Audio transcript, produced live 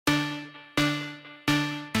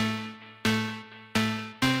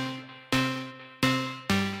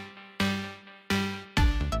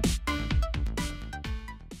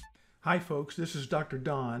Hi folks, this is Dr.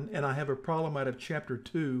 Don, and I have a problem out of Chapter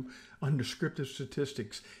 2 on descriptive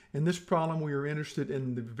statistics. In this problem, we are interested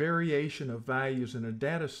in the variation of values in a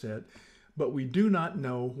data set, but we do not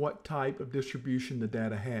know what type of distribution the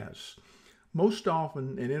data has. Most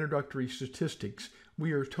often in introductory statistics,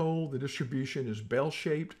 we are told the distribution is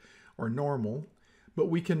bell-shaped or normal, but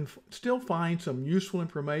we can still find some useful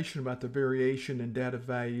information about the variation in data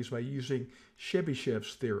values by using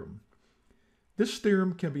Chebychev's theorem. This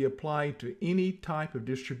theorem can be applied to any type of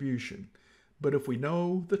distribution, but if we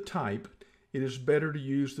know the type, it is better to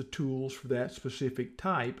use the tools for that specific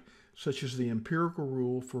type, such as the empirical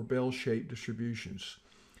rule for bell-shaped distributions.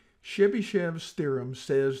 Chebychev's theorem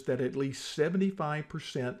says that at least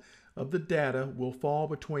 75% of the data will fall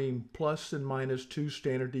between plus and minus 2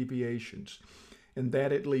 standard deviations, and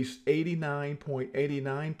that at least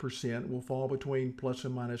 89.89% will fall between plus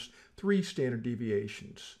and minus 3 standard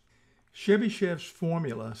deviations. Chebychev's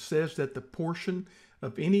formula says that the portion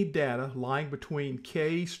of any data lying between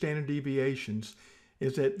k standard deviations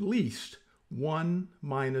is at least 1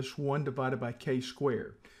 minus 1 divided by k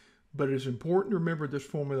squared. But it is important to remember this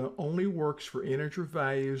formula only works for integer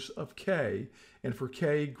values of k and for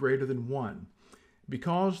k greater than 1.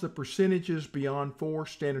 Because the percentages beyond 4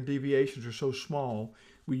 standard deviations are so small,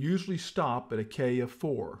 we usually stop at a k of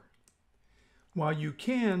 4. While you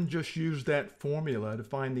can just use that formula to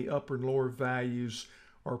find the upper and lower values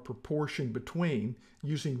or proportion between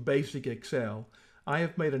using basic Excel, I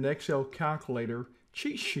have made an Excel calculator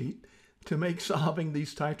cheat sheet to make solving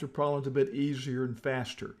these types of problems a bit easier and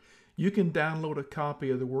faster. You can download a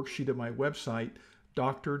copy of the worksheet at my website,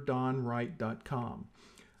 drdonwright.com.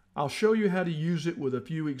 I'll show you how to use it with a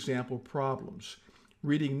few example problems.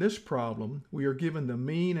 Reading this problem, we are given the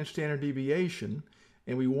mean and standard deviation,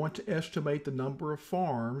 and we want to estimate the number of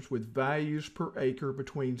farms with values per acre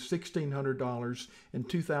between $1,600 and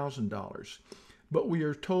 $2,000. But we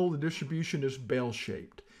are told the distribution is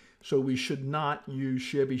bell-shaped, so we should not use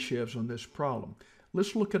Chebychev's on this problem.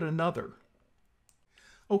 Let's look at another.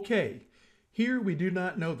 Okay, here we do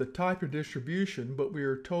not know the type of distribution, but we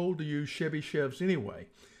are told to use Chebychev's anyway.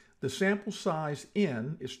 The sample size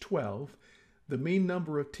n is 12, the mean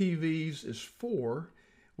number of TVs is 4,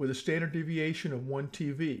 with a standard deviation of 1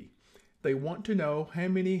 TV. They want to know how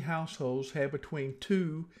many households have between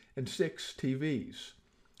 2 and 6 TVs.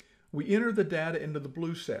 We enter the data into the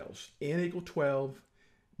blue cells. N equal 12,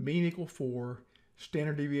 mean equal 4,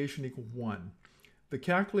 standard deviation equal 1. The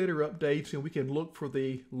calculator updates and we can look for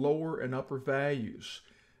the lower and upper values.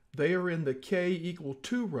 They are in the k equal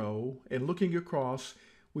 2 row, and looking across,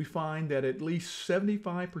 we find that at least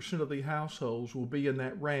 75% of the households will be in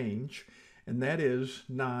that range, and that is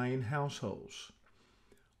 9 households.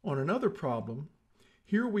 On another problem,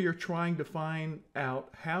 here we are trying to find out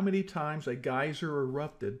how many times a geyser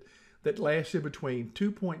erupted that lasted between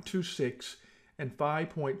 2.26 and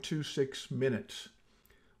 5.26 minutes.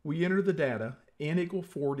 We enter the data, n equal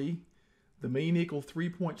 40, the mean equal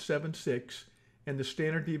 3.76, and the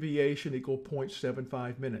standard deviation equal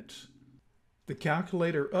 0.75 minutes. The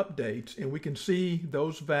calculator updates and we can see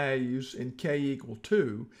those values in k equal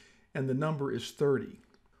 2, and the number is 30.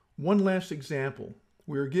 One last example.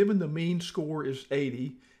 We are given the mean score is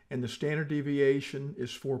 80 and the standard deviation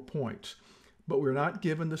is 4 points, but we're not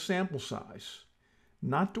given the sample size.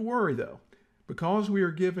 Not to worry though. Because we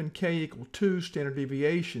are given k equal 2 standard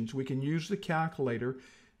deviations, we can use the calculator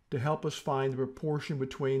to help us find the proportion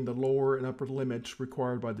between the lower and upper limits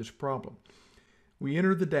required by this problem. We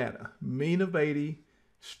enter the data, mean of 80,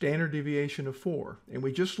 standard deviation of 4, and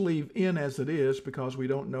we just leave n as it is because we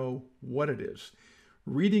don't know what it is.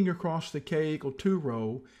 Reading across the k equal 2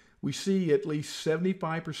 row, we see at least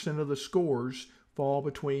 75% of the scores fall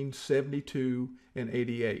between 72 and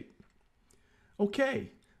 88.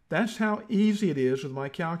 Okay, that's how easy it is with my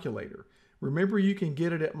calculator. Remember, you can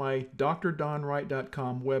get it at my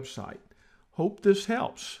drdonwright.com website. Hope this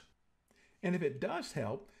helps. And if it does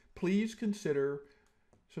help, please consider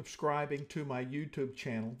subscribing to my YouTube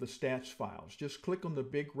channel, The Stats Files. Just click on the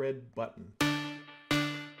big red button.